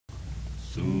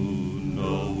Soon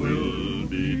will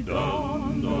be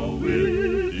done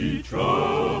with the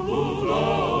trouble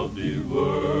of the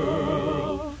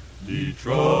world, the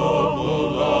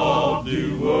trouble of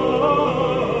the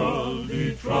world,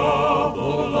 the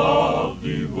trouble of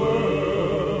the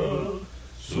world.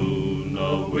 Soon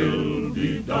will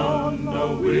be done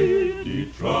with the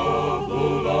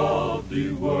trouble of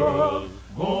the world.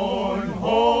 Going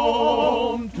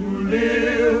home to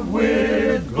live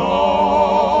with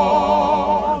God.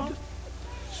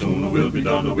 Soon will be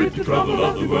done with the trouble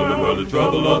of the world, the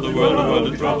trouble of the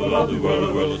world, the trouble of the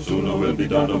world. Soon will be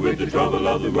done with the trouble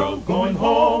of the world. Going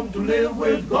home to live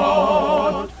with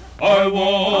God. I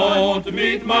want to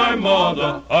meet my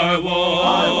mother. I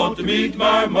want to meet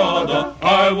my mother.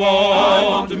 I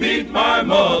want to meet my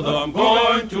mother. I'm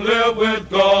going to live with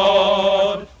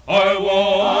God. I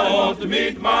want to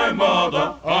meet my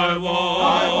mother. I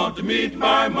want to meet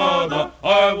my mother.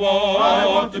 I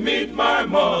want to meet my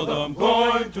mother. I'm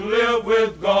going to live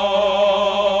with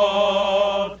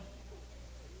God.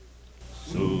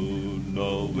 Soon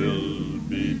will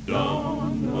be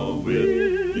done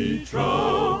with the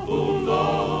trouble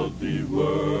of the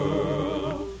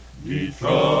world, the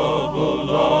trouble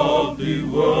of the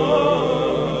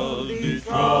world, the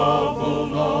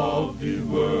trouble of the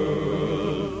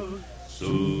world.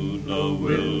 Soon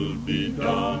will be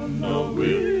done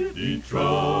with the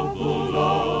trouble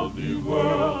of the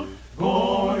world.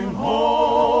 Going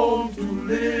home to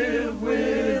live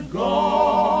with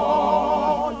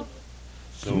God.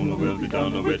 Soon will be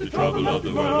done with the trouble of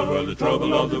the world, the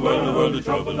trouble of the world, the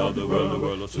trouble of the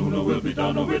world. Soon will be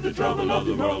done with the trouble of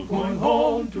the world. Going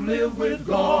home to live with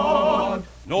God.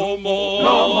 No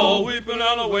more weeping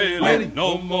and wailing.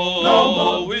 No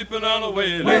more weeping and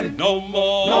wailing. No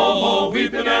more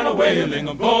weeping and wailing.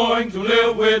 I'm going to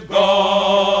live with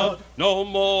God. No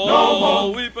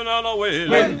more weeping and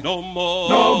wailing. No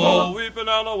more weeping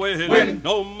and wailing.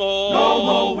 No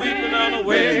more weeping and wailing.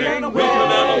 Weeping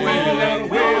and wailing. Wailing,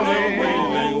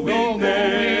 wailing,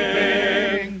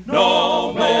 weeping.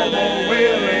 No more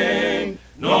wailing.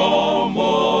 No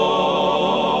more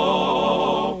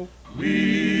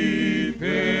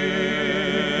weeping.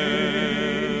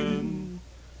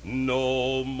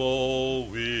 No more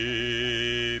weeping.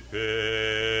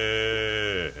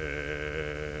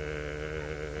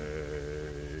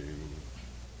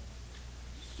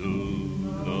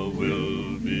 Soon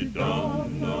will be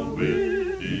done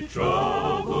with the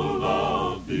trouble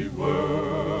of the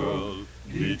world,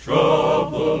 the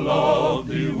trouble of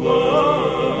the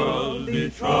world, the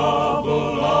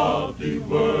trouble of the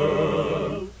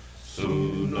world.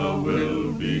 Soon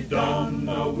will be done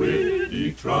with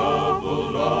the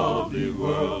trouble of the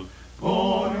world.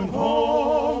 Going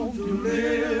home to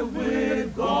live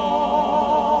with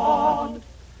God.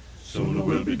 Soon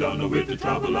will be done with the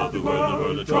trouble of the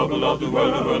world, the trouble of the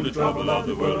world, the trouble of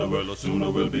the world.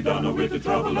 Soon will be done with the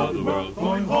trouble of the world.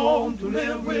 Going home to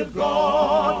live with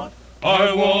God.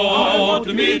 I want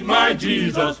to meet my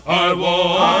Jesus. I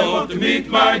want to meet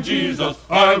my Jesus.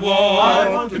 I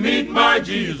want to meet my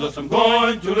Jesus. I'm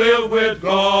going to live with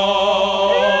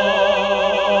God.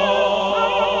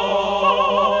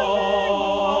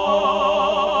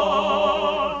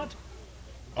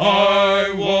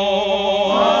 I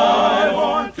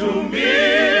want to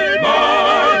meet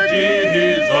my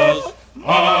Jesus.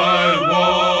 I want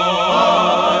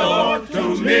to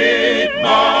meet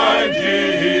my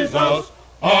Jesus.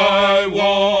 I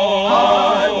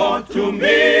want to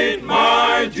meet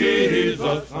my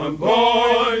Jesus. I'm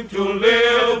going to live